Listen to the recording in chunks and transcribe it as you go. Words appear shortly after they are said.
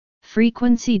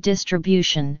Frequency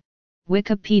distribution,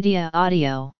 Wikipedia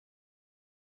audio.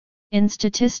 In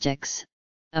statistics,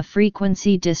 a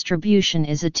frequency distribution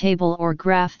is a table or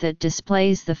graph that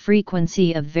displays the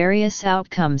frequency of various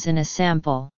outcomes in a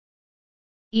sample.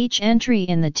 Each entry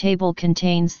in the table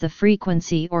contains the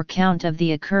frequency or count of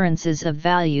the occurrences of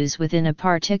values within a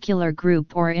particular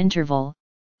group or interval,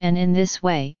 and in this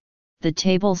way, the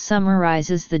table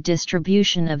summarizes the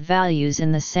distribution of values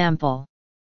in the sample.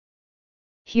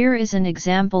 Here is an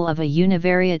example of a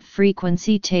univariate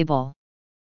frequency table.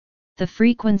 The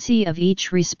frequency of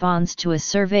each response to a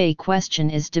survey question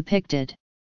is depicted.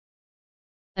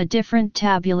 A different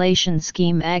tabulation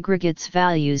scheme aggregates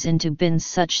values into bins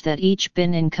such that each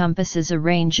bin encompasses a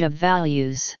range of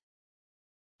values.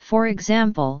 For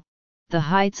example, the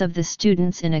heights of the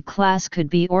students in a class could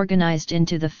be organized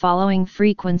into the following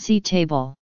frequency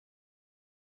table.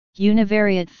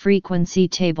 Univariate frequency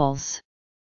tables.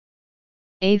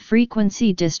 A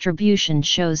frequency distribution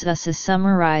shows us a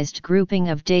summarized grouping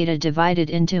of data divided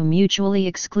into mutually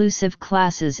exclusive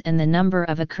classes and the number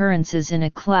of occurrences in a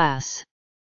class.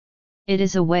 It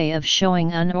is a way of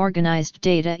showing unorganized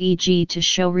data, e.g., to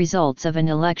show results of an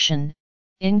election,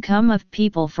 income of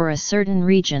people for a certain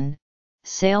region,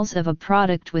 sales of a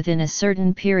product within a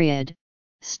certain period,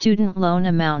 student loan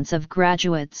amounts of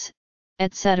graduates,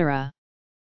 etc.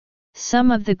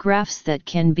 Some of the graphs that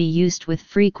can be used with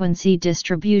frequency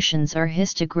distributions are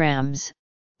histograms,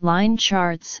 line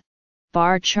charts,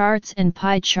 bar charts and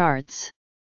pie charts.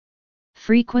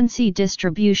 Frequency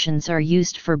distributions are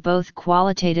used for both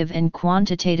qualitative and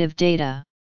quantitative data.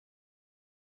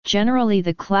 Generally,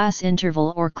 the class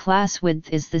interval or class width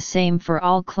is the same for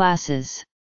all classes.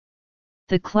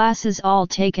 The classes all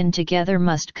taken together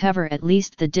must cover at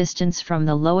least the distance from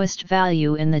the lowest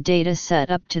value in the data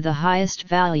set up to the highest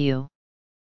value.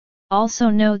 Also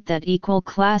note that equal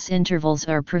class intervals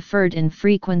are preferred in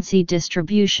frequency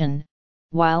distribution,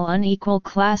 while unequal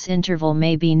class interval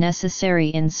may be necessary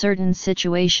in certain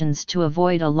situations to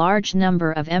avoid a large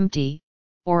number of empty,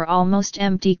 or almost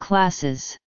empty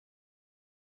classes.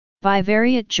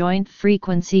 Bivariate joint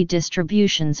frequency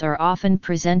distributions are often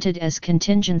presented as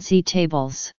contingency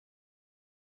tables.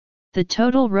 The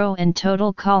total row and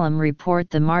total column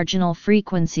report the marginal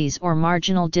frequencies or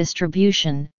marginal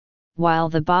distribution, while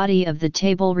the body of the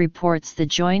table reports the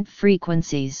joint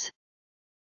frequencies.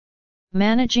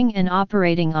 Managing and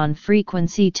operating on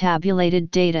frequency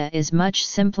tabulated data is much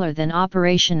simpler than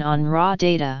operation on raw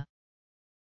data.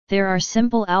 There are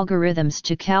simple algorithms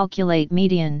to calculate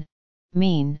median,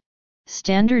 mean,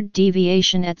 standard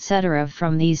deviation, etc.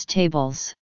 from these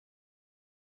tables.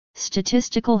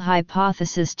 Statistical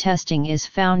hypothesis testing is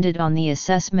founded on the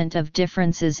assessment of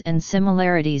differences and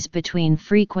similarities between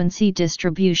frequency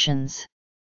distributions.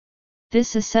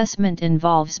 This assessment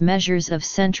involves measures of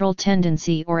central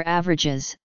tendency or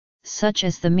averages, such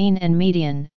as the mean and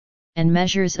median, and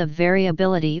measures of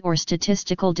variability or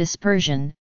statistical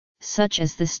dispersion, such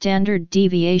as the standard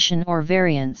deviation or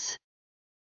variance.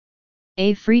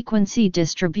 A frequency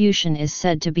distribution is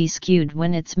said to be skewed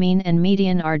when its mean and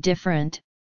median are different,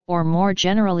 or more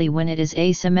generally when it is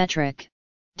asymmetric,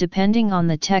 depending on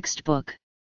the textbook.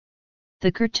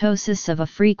 The kurtosis of a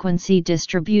frequency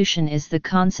distribution is the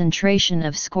concentration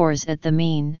of scores at the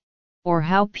mean, or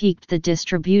how peaked the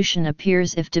distribution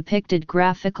appears if depicted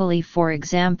graphically, for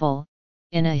example,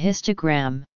 in a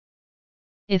histogram.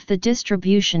 If the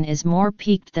distribution is more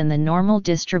peaked than the normal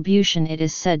distribution, it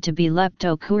is said to be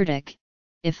leptokurtic.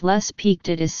 If less peaked,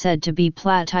 it is said to be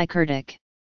platykurtic.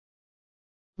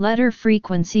 Letter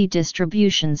frequency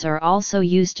distributions are also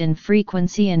used in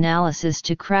frequency analysis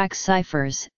to crack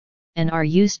ciphers, and are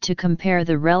used to compare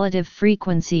the relative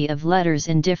frequency of letters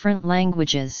in different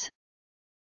languages.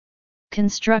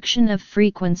 Construction of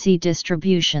frequency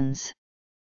distributions.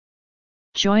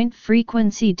 Joint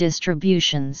frequency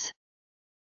distributions.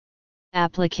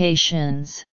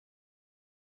 Applications.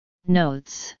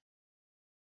 Notes.